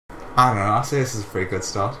I don't know, I say this is a pretty good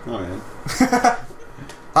start. Oh yeah.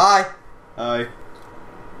 Hi! Aye.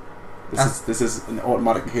 This is an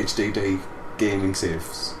automatic HDD gaming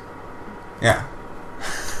saves. Yeah.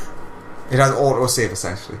 It has auto-save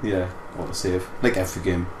essentially. Yeah, auto-save. Like every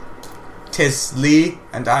game. Tis Lee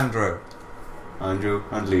and Andrew. Andrew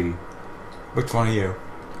and Lee. Which one are you?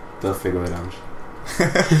 They'll figure it out.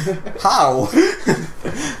 How?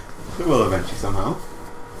 They will eventually somehow.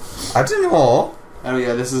 I don't know. Oh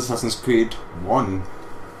yeah, this is Assassin's Creed 1.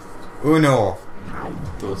 Uno.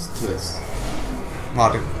 Those to this.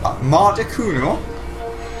 Mardicuno?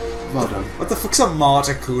 Well done. What the fuck's a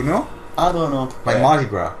Mardicuno? I don't know. Like Mardi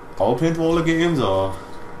Gras. Are we playing through all the games or?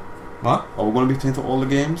 What? Are we going to be playing through all the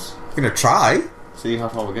games? I'm gonna try. See how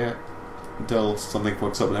far we get. Until something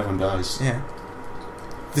fucks up and everyone dies. Yeah.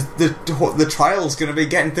 The trial's gonna be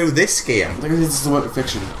getting through this game. I think this is the work of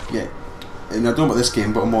fiction. Yeah. And I don't know about this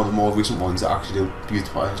game, but more the more recent ones that actually do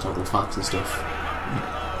beautify historical facts and stuff.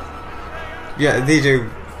 Yeah, they do.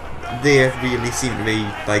 They really seem to be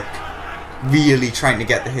like really trying to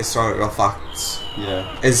get the historical facts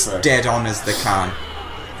as dead on as they can.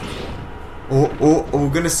 Oh, we're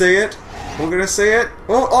gonna see it. We're gonna see it.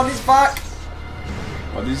 Oh, on his back.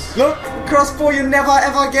 What is? Look, crossbow you never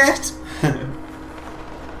ever get.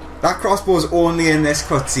 That crossbow's only in this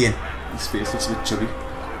cutscene. His face looks a bit chubby.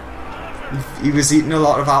 He was eating a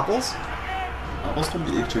lot of apples. Apples don't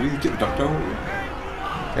get you chubby. You get the doctor.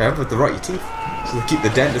 Yeah, but they rot your teeth, so they keep the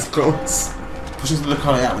dentist close. Pushes the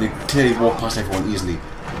car out and you clearly walk past everyone easily.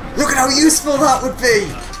 Look at how useful that would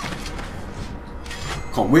be.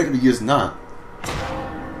 Can't wait to be using that.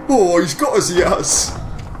 Oh, he's got us, yes.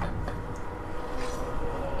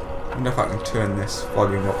 I wonder if I can turn this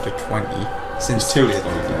volume up to 20. Since it's too late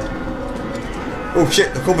already. Oh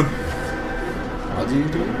shit, they're coming. How do you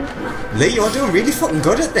do it? Lee, you're doing really fucking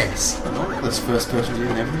good at this. I know, this first person view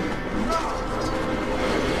and everything.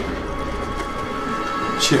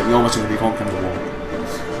 Shit, we almost going to be conquering the wall.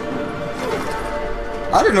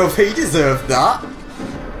 I don't know if he deserved that.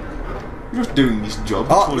 You're just doing his job.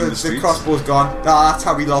 Oh, the crossbow's gone. Ah, that's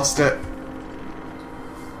how we lost it.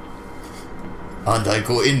 And I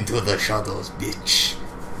go into the shadows, bitch.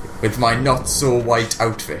 With my not-so-white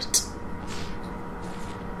outfit.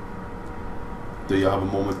 Do you have a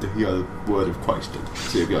moment to hear the word of Christ?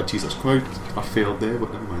 Say, yeah, Jesus Christ, I failed there,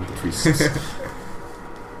 but never mind, the priests. It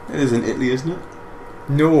is in Italy, isn't it?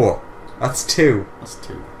 No, that's 2. That's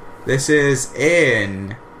 2. This is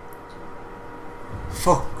in...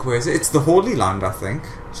 Fuck, where is it? It's the Holy Land, I think.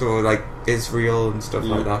 So, like, Israel and stuff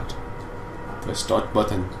like that. Press start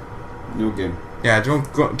button. New game. Yeah,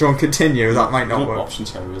 don't continue. That might not work.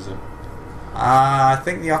 Options here, is it? I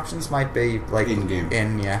think the options might be like in game.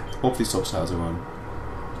 Yeah. Hopefully, subtitles are on.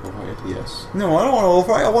 Overwrite, yes. No, I don't want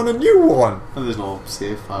to overwrite. I want a new one. And there's no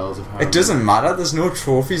save files of how. It doesn't matter. There's no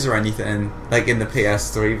trophies or anything like in the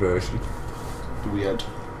PS3 version. Weird. They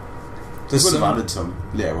There's would have added some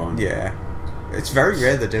later on. Yeah, it's very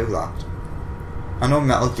rare they do that. I know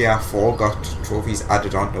Metal Gear 4 got trophies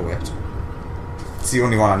added onto it. It's the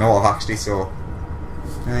only one I know of actually. So.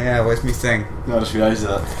 Yeah, where's me thing? No, I just realised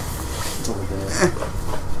that. It's over there.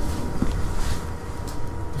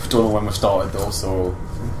 I don't know when we started though, so...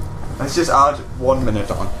 Let's just add 1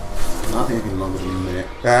 minute on. Not anything longer than a minute.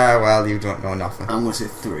 Well, you don't know nothing. I'm going to say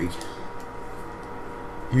 3.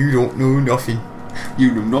 You don't know nothing.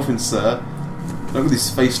 You know nothing, sir. Look at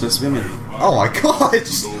these faceless women. Oh my god!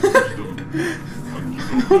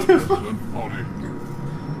 What the fuck?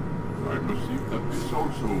 I perceive that this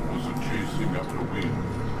also was a chasing after wind.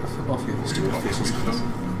 Fuck off, you stupid faceless guys.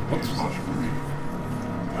 What? Much free.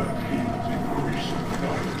 That is increased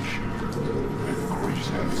knowledge.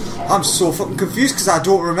 Increased. I'm so fucking confused because I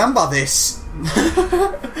don't remember this.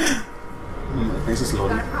 Thanks, it's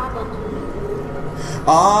loading.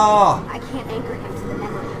 Ah! I can't anchor him to the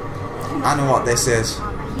memory. I know what this is.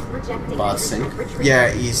 He's rejecting Bad sync?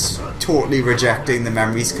 Yeah, he's totally rejecting the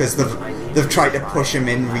memories because they've tried to push him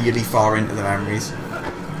in really far into the memories.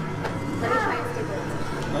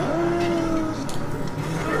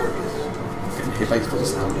 Getting hit by his foot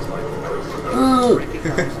sound. I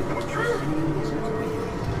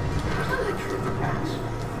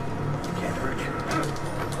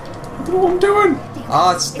don't know what I'm doing!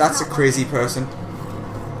 Ah, that's a crazy person.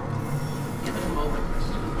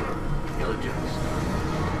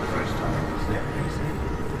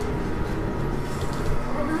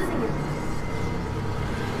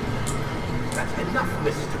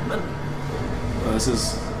 This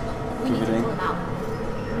is riveting.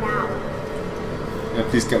 now. Yeah,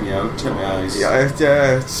 please get me out. Check my eyes.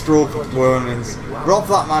 Yeah, stroke warnings. Rob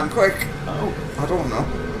that man, quick! Oh. I don't know.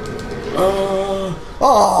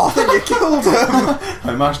 Oh, I think you killed him!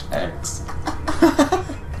 I mashed X.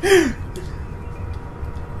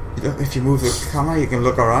 If you move the camera, you can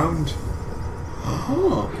look around.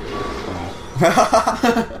 Oh.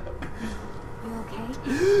 You okay?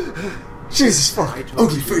 Jesus fuck.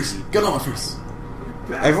 Ugly face. Get on my face.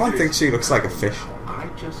 Everyone thinks she looks like a fish. I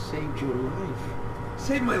just saved your life.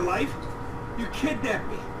 Saved my life? You kidnapped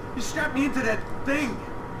me. You strapped me into that thing.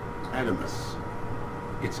 Animus.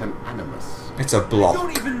 It's an animus. It's a I blob.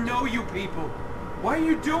 don't even know you people. Why are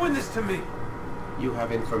you doing this to me? You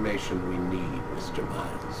have information we need, Mr.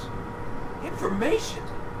 Miles. Information?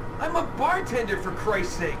 I'm a bartender, for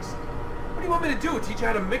Christ's sakes. What do you want me to do? Teach you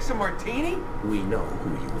how to mix a martini? We know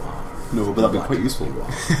who you are. No, but that'd be What quite useful. you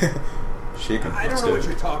are. Shake him. I don't know what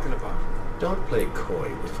you're talking about. Don't play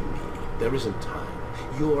coy with me. There isn't time.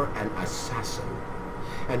 You're an assassin.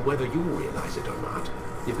 And whether you realize it or not,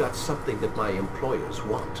 you've got something that my employers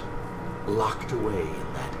want. Locked away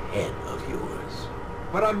in that head of yours.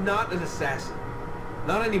 But I'm not an assassin.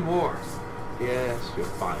 Not anymore. Yes, your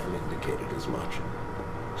file indicated as much.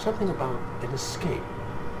 Something about an escape.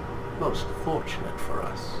 Most fortunate for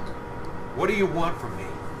us. What do you want from me?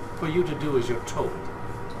 For you to do as you're told.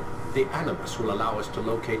 The Animus will allow us to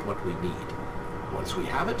locate what we need. Once we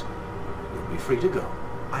have it, you'll be free to go.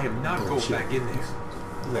 I am not going back in there.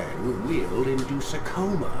 Then we'll induce a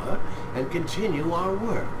coma and continue our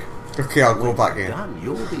work. Okay, I'll go When back you're in. done,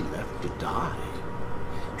 you'll be left to die.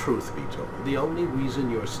 Truth be told, the only reason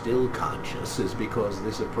you're still conscious is because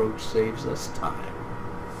this approach saves us time.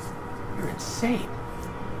 You're insane.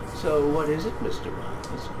 So what is it, Mr.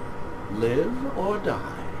 Miles? Live or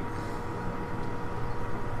die?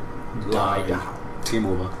 Lie down. Game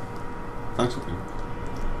over. Thanks for playing.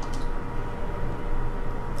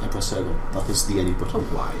 I press circle. That is the any A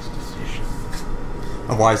button. wise decision.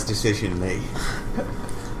 A wise decision, Lee.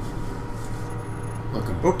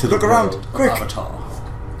 Welcome Oh, to look the around, world of quick. Avatar.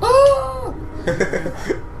 Yes,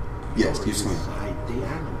 You're keep swimming. inside the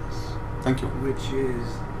Animus. Thank you. Which is...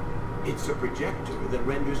 It's a projector that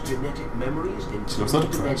renders genetic memories in She looks three like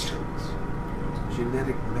a trash. dimensions.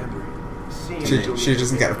 genetic memory. She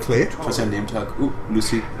doesn't get a plate? What's her name tag? Ooh,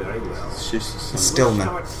 Lucy. Very well. She's Stillman.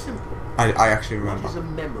 Let's start simple. I actually What is a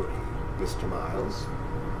remember. memory, Mr. Miles?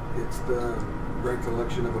 It's the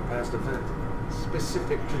recollection of a past event.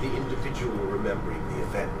 Specific to the individual remembering the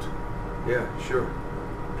event. Yeah, sure.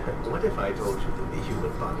 What if I told you that the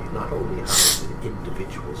human body not only houses an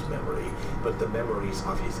individual's memory, but the memories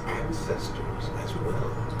of his ancestors as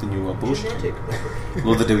well? the new bullshit. Genetic memory.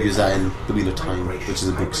 Well, they do use that in The Wheel of Time, which is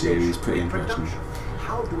a book series. Pretty interesting.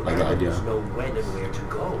 How do Like that animals idea. know when and where to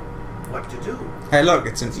go? What to do? Hey, look,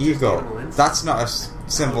 it's an ego. That's not a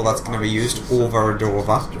symbol that's going to be used over and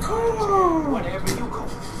over. Whatever you call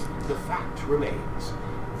it, the fact remains.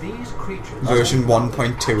 These creatures Version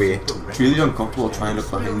 1.28. It's really uncomfortable trying to look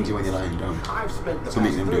behind you when you're lying down. I've spent the So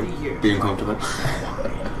make past them do 30 years being trying to comfortable.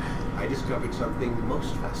 understand why. I discovered something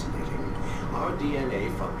most fascinating. Our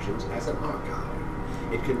DNA functions as an archive.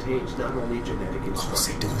 It contains not only genetic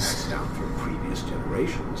instructions passed down from previous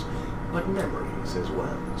generations, but memories as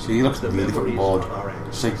well. She looks The really fucking memories bored. of our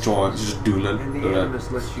She's like George, she's just doodling. And the Animus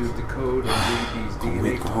lets you decode and read these Go DNA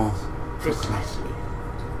away, go files. home. Precisely.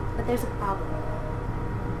 But there's a problem.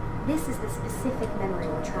 This is the specific memory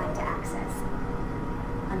we're trying to access.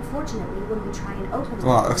 Unfortunately, when we try and open the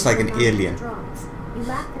Well, it looks like an memory alien. withdrawals, you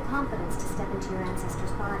lack the confidence to step into your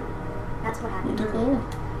ancestor's body. That's what happened Where'd it earlier.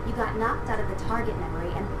 go? You got knocked out of the target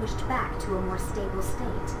memory and pushed back to a more stable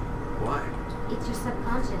state. Why? It's your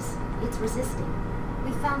subconscious. It's resisting.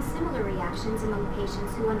 We found similar reactions among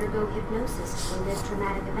patients who undergo hypnosis to relive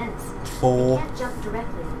traumatic events. They can't jump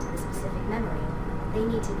directly into the specific memory. They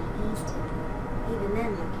need to be eased in. Even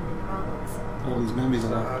then, there can be problems. All these memories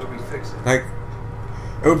So are how do we fix it? Like,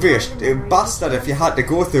 it would be a bastard if you had to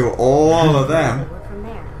go through all of them. Work from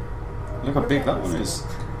there. Look how big that one is.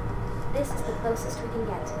 This is the closest we can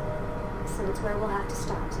get. So it's where we'll have to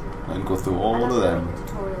start. And go through all I'm of them. uploading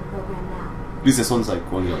the tutorial program now. At least this one's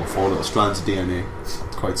like one little 4 little strands of DNA. It's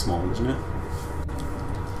quite small, isn't it?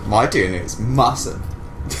 My DNA is massive.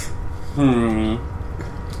 I'm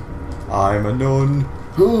a nun.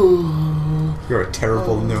 You're a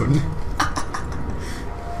terrible nun.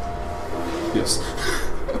 Yes.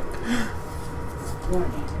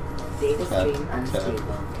 Warning. Data stream Claire,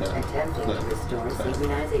 unstable. Claire, Attempting Claire, to restore Claire,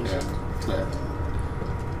 synchronization. Claire.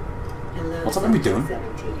 Hello, What's that gonna be doing?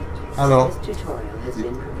 17. Hello. This tutorial has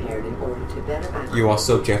been prepared in order to better understand You are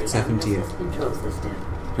subject the 17. Animus control system.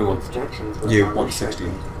 Who? Instructions will You. follow 116.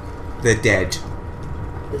 shortly. They're dead.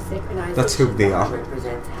 The synchronization That's who they bar are.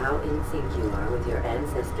 represents how in sync you are with your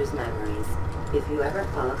ancestors' memories. If you ever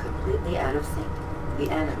fall completely out of sync,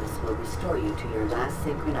 The animus will restore you to your last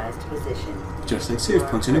synchronized position. Just like save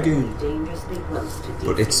points in a game. Dangerously close to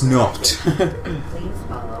But it's not. Please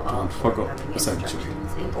follow all Fuck up, incoming essentially.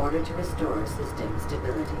 instructions in order to restore system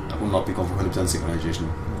stability. That will not be gone for 100% synchronization.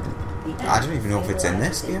 I don't even know if it's in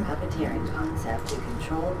this game. Puppeteering concept to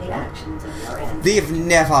control the actions of your enemies. They've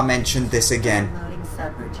never mentioned this again. Downloading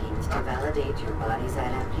subroutines to validate your body's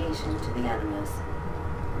adaptation to the animus.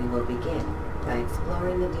 We will begin by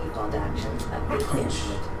exploring the default actions of this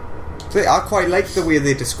input. So I quite like the way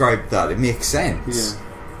they described that. It makes sense. Yeah.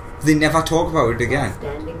 They never talk about it again.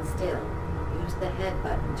 Standing still, use the head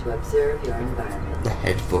button to observe your environment. The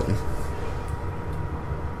head button.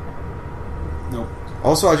 No.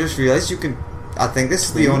 Also, I just realised you can... I think this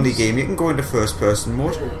is the only game you can go into first person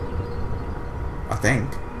mode. Good. I think.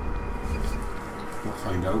 We'll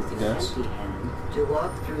find out, I Use guess. empty hand to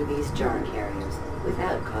walk through these jar carriers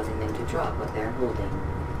without causing them to drop what they're holding.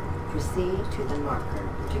 Proceed to the marker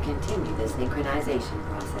to continue the synchronization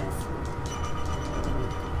process.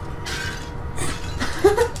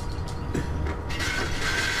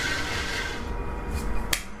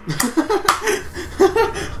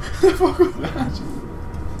 Fuck was that?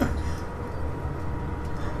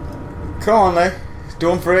 Come on, Lee.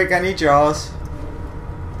 Don't break any jars.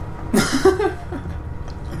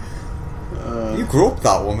 You grew up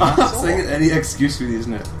that one, man. I'm saying any excuse for you,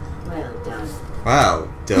 isn't it? Well done.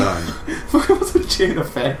 Well done. Fuck, what's the chain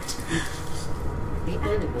effect? The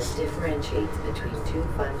animus differentiates between two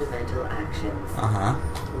fundamental actions. Uh-huh.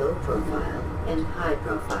 Low profile and high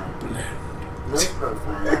profile. Low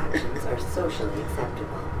profile actions are socially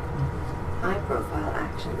acceptable. High profile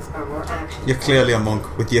actions are more action. You're clearly a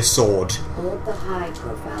monk with your sword. Hold the high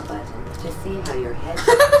profile button to see how your head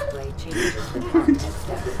display changes the context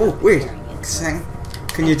of the Oh, wait. puppeteering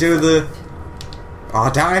input. Can you do the... Oh,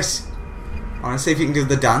 damn it. I want to see if you can do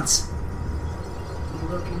the dance. You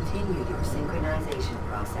will continue your synchronization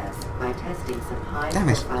process by testing some high Damn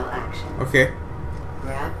it. profile action. Okay.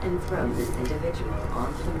 Grab and throw this individual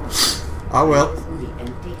onto the marker. I will. Using the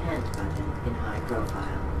empty hand button in high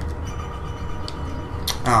profile.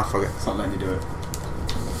 Ah, fuck it. It's not letting you do it.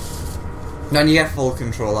 When you get full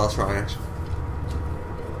control, I'll try it.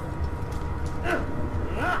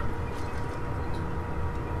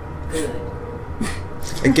 Good.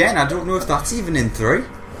 Again, I don't know if that's even in 3.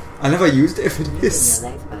 I never used it if it Using is.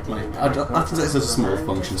 your legs button Like, in I high think profile it's a small will allow you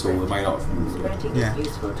function, to so it might not. Sprinting Yeah. is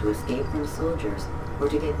useful to escape from soldiers or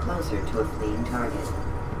to get closer to a fleeing target.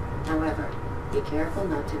 However, be careful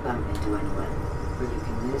not to bump into anyone, or you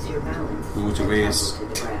can lose your balance Which and ways?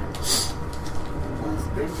 tumble to the ground. While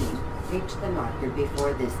sprinting, reach the marker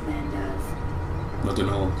before this man does. I don't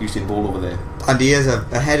know. Usain Bolt over there. And he is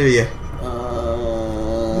ahead of you.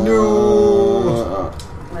 No.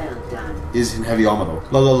 Well done. Is in heavy armor though.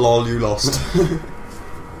 Lol, lol, you lost.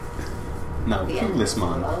 Now, The kill this animus will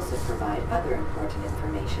man. also provide other important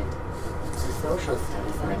information. The social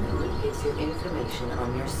status icon gives you information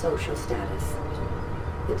on your social status.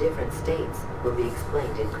 The different states will be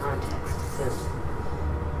explained in context soon.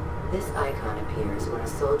 This icon appears when a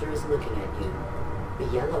soldier is looking at you. The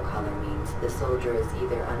yellow color means the soldier is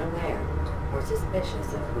either unaware or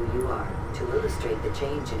suspicious of who you are. To illustrate the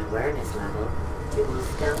change in awareness level, you will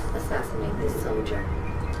stealth assassinate this soldier.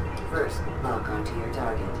 First, lock onto your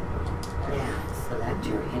target. Now, select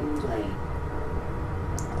your hidden blade.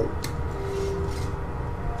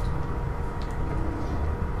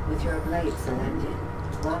 With your blade selected,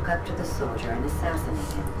 walk up to the soldier and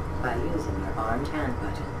assassinate him by using your armed hand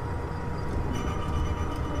button.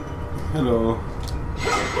 Hello.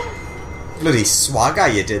 Bloody swagger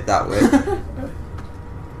you did that with.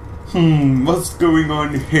 What's going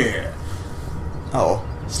on here? Oh.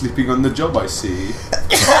 Sleeping on the job, I see.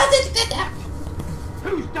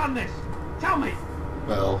 Who's done this? Tell me!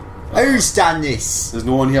 Well, Who's done this? there's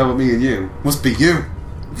no one here but me and you. Must be you.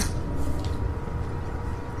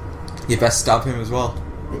 You best stab him as well.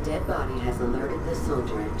 The dead body has alerted the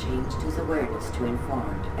soldier and changed his awareness to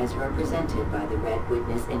informed, as represented by the red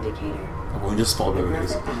witness indicator. I'm going to spot where it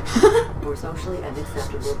is. Another action or socially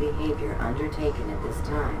unacceptable behavior undertaken at this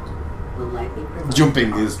time will likely provide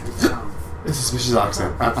Jumping prompt is- response. A suspicious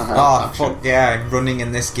accent. Oh, fuck yeah. Running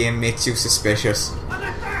in this game makes you suspicious. An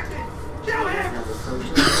assassin! Kill him! Now the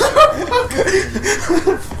social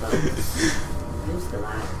use the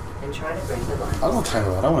ladder and try to break the line. I don't want to climb the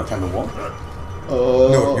ladder, I want to climb the wall.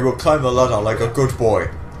 No, you will climb the ladder like a good boy.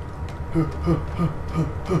 I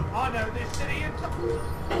know this city is...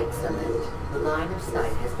 Excellent. The line of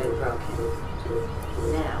sight has been broken.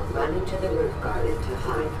 Now run into the roof garden to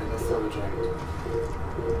hide from the soldier.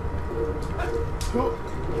 Good.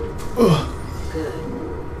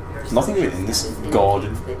 Your person Nothing in this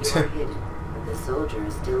garden. that you are hidden, but the soldier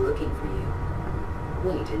is still looking for you.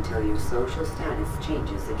 Wait until your social status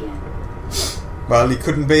changes again. Well, he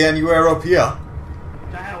couldn't be anywhere up here.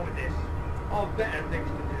 To hell with this. All better things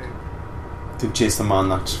to do. To chase the man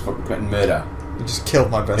that's fucking committing murder. You just killed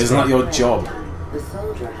my best Isn't that friend. your job? The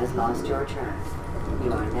soldier has lost your track.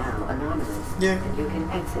 You are now anonymous. Yeah. And you can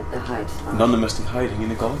exit the hide spot. Anonymously hiding in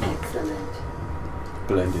the garden. Excellent.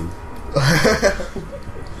 Blending.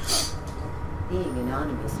 Being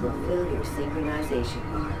anonymous will fill your synchronization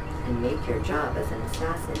bar and make your job as an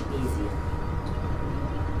assassin easier.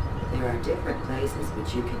 There are different places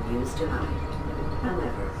which you can use to hide.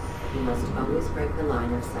 However, you must always break the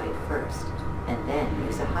line of sight first, and then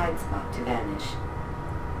use a hide spot to vanish.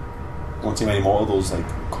 Won't see many more of those like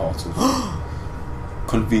carts of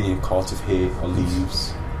convenient carts of hay or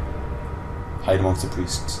leaves. Hide amongst the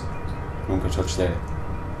priests. Won't get touched there.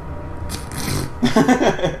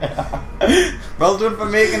 Well done for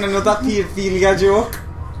making another pedophilia joke.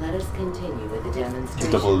 Let us continue with the demonstration. It's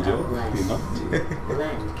a double of joke, Blend. you know.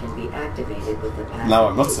 Blend can be activated with the passive Now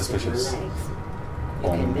I'm not use of your legs. You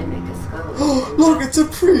can mimic a skull. Look, it's a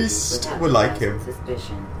priest. without We like him.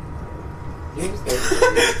 Suspicion. Use this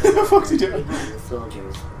What the fuck's he doing? behind the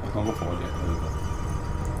soldiers. I can't go forward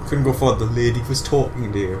yet. Couldn't go forward. The lady was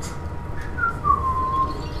talking to you.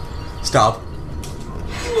 Stop.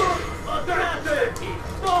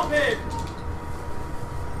 Stop it!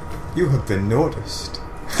 You have been noticed.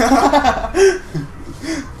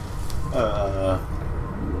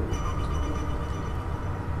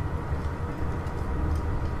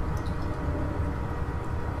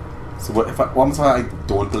 So what if once I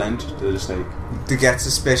don't blend, they're just like... To get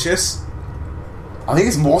suspicious. I think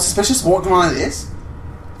it's more suspicious walking around like this.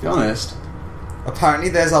 To be honest. Apparently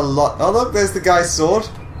there's a lot. Oh look, there's the guy's sword.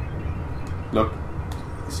 Look.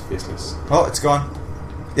 It's faceless. Oh, it's gone.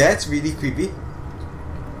 Yeah, it's really creepy.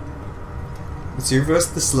 It's you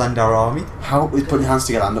versus the Slender Army. How is putting your hands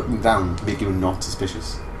together and looking down make you not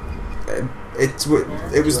suspicious?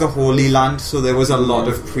 It was the Holy Land, so there was a lot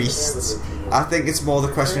of priests. I think it's more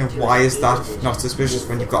the question of why is that not suspicious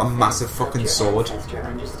when you've got a massive fucking sword.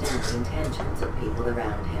 Understand the intentions of people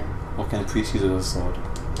around him. What kind of priest uses a sword?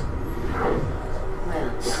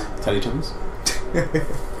 Well, Teletubbies?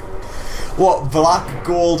 What, black,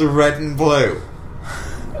 gold, red and blue?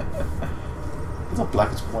 It's not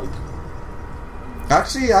black, it's white.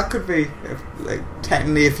 Actually, that could be,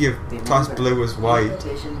 technically if you class blue as white,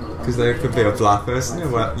 because there could be a black person,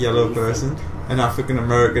 a yellow person, an African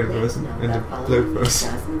American person, and a blue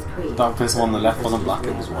person. That person on the left wasn't black,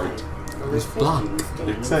 it was white. It was black.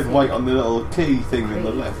 It said white on the little key thing on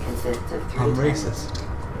the left. I'm racist.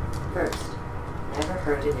 First, never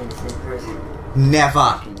hurt an innocent person. Never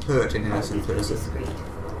hurt an innocent Always be person. discreet.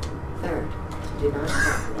 Third, do not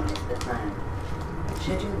compromise the plan.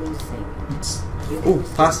 Should you lose sync, you can Ooh,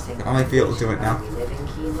 restore pass. I might be able to do it now. synchronization by reliving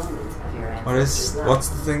key moments of your What is? ancestors' What's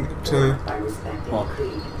the lives, thing or to? by respecting What?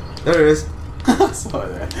 creed. There it is. Sorry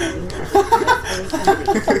there.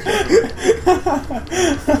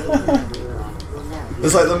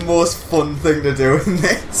 It's like the most fun thing to do in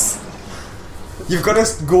this. You've got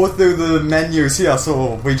to go through the menus here,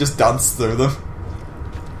 so we just dance through them.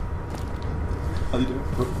 How do you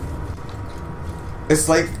do it? It's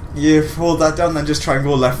like you hold that down, then just try and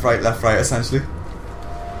go left, right, essentially.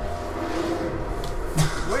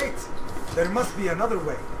 Wait! There must be another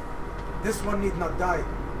way. This one need not die.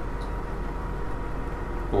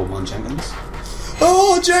 Old man Jenkins.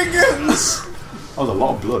 Oh, Jenkins! That was a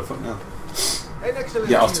lot of blood, fuck now. An excellent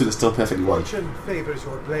Yeah, us two are still perfectly white. Fortune favors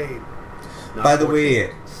your blade. By the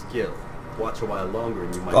way, skill. Watch a while longer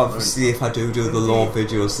and you might obviously if I do the law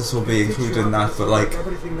videos, this will be included in that, but like,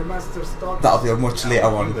 Everything the master taught that'll be a much later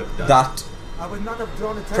one. That, I would not have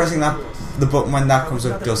drawn attention pressing that, to us. the button when that I comes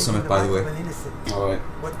would up not does have something, taken by the the way. life of an innocent. Alright.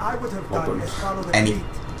 What I would have What done button? is follow the Any. lead.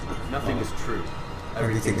 Nothing is true.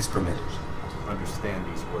 Everything is permitted. Understand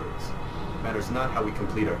these words. Matters not how we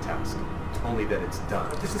complete our task, only that it's done.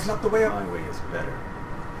 But this is not the way My way is better.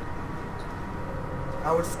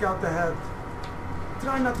 I would scout ahead.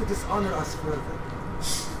 Try not to dishonor us further.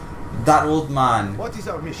 That old man. What is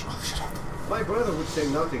our mission? My brother would say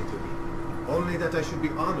nothing to me. Only that I should be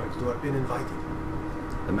honored to have been invited.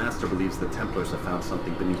 The Master believes the Templars have found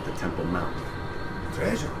something beneath the Temple Mount.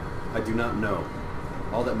 Treasure? I do not know.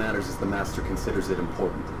 All that matters is the Master considers it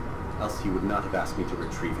important. Else he would not have asked me to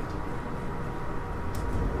retrieve it.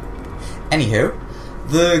 Anywho,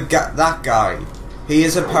 that guy, he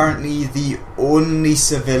is apparently the only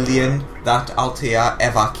civilian that Altaïr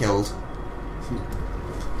ever killed.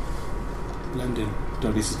 Blend in.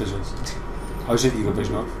 Don't be suspicious. How should you got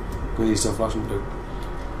vision off? Because he's still flashing blue.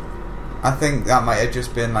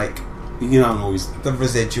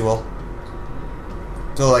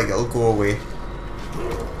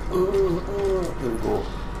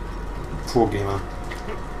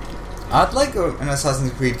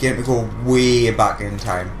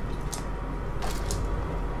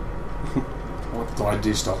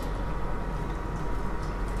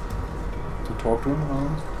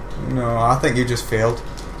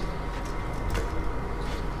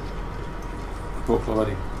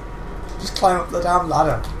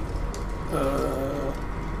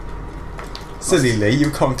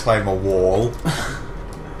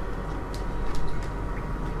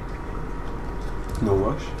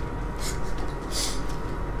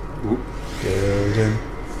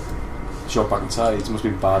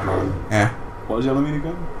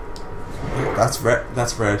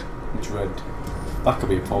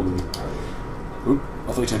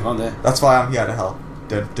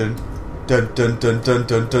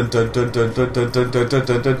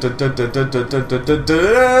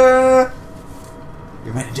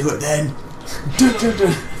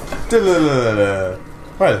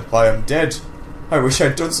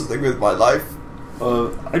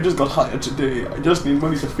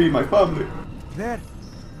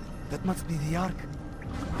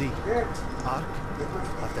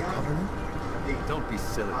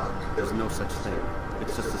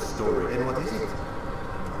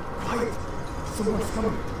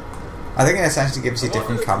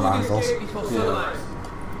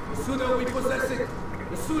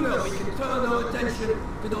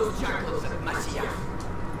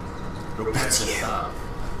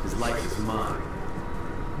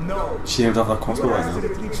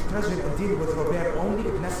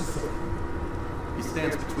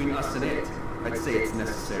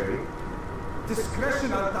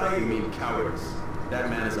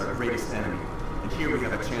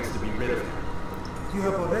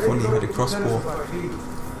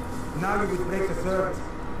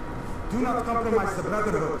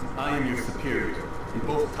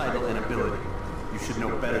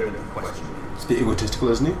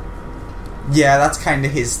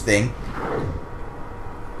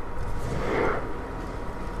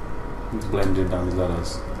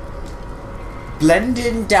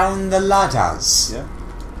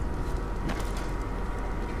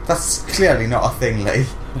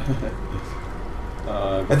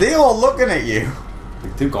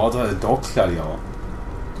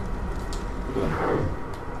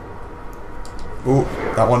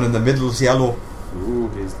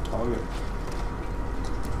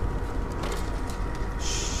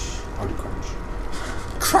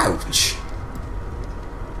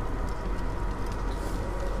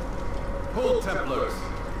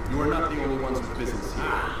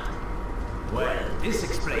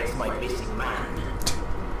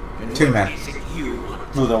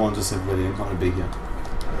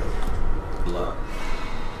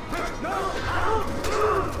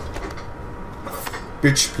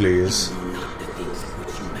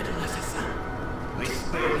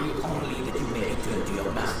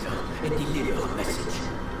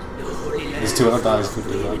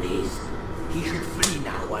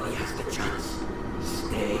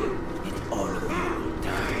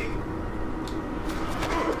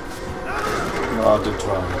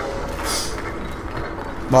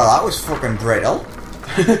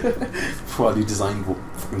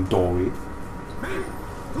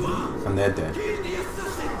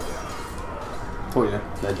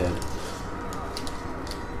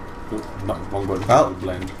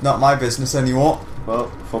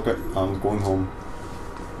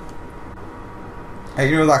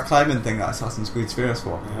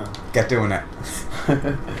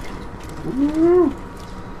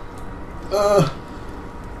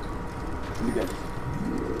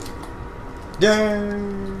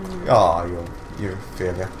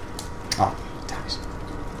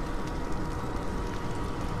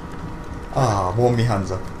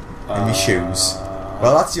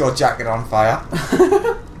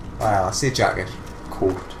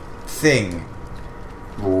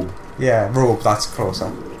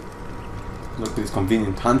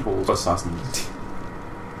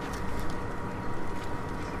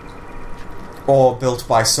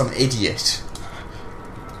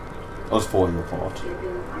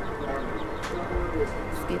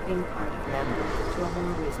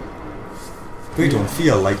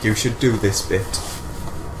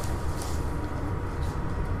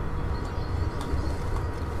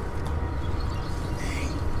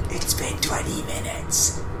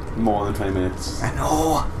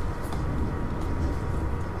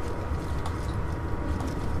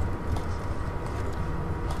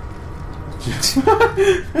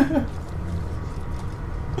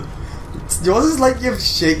 Yours is like you've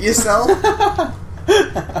shit yourself.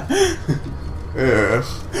 Ugh.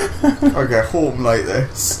 I get home like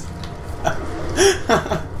this.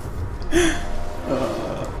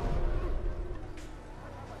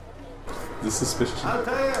 The suspicious.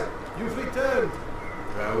 Altaïr, you've returned.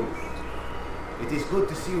 Well, it is good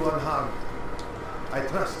to see you unharmed. I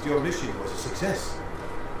trust your mission was a success.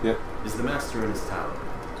 Yeah. Is the master in his tower?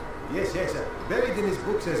 Yes, buried in his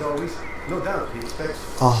books as always. No doubt he expects.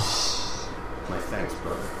 Oh. My thanks,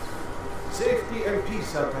 brother. Safety and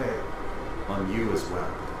peace, Altaïr. On you as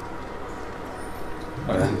well.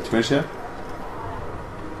 Alright, to finish here?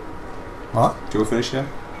 What? Do you want to finish here?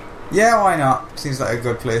 Yeah, why not? Seems like a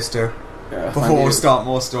good place to. Yeah, before we start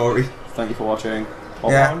more story. Thank you for watching.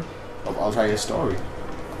 Yeah. I'll tell you a story.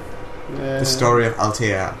 Yeah. The story of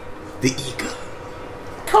Altaïr, the eagle.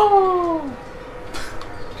 Cool.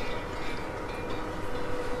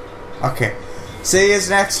 Okay. See you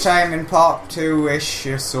next time in part 2-ish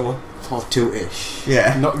or so. Part 2-ish.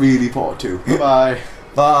 Yeah. Not really part 2. Bye-bye.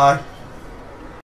 Bye.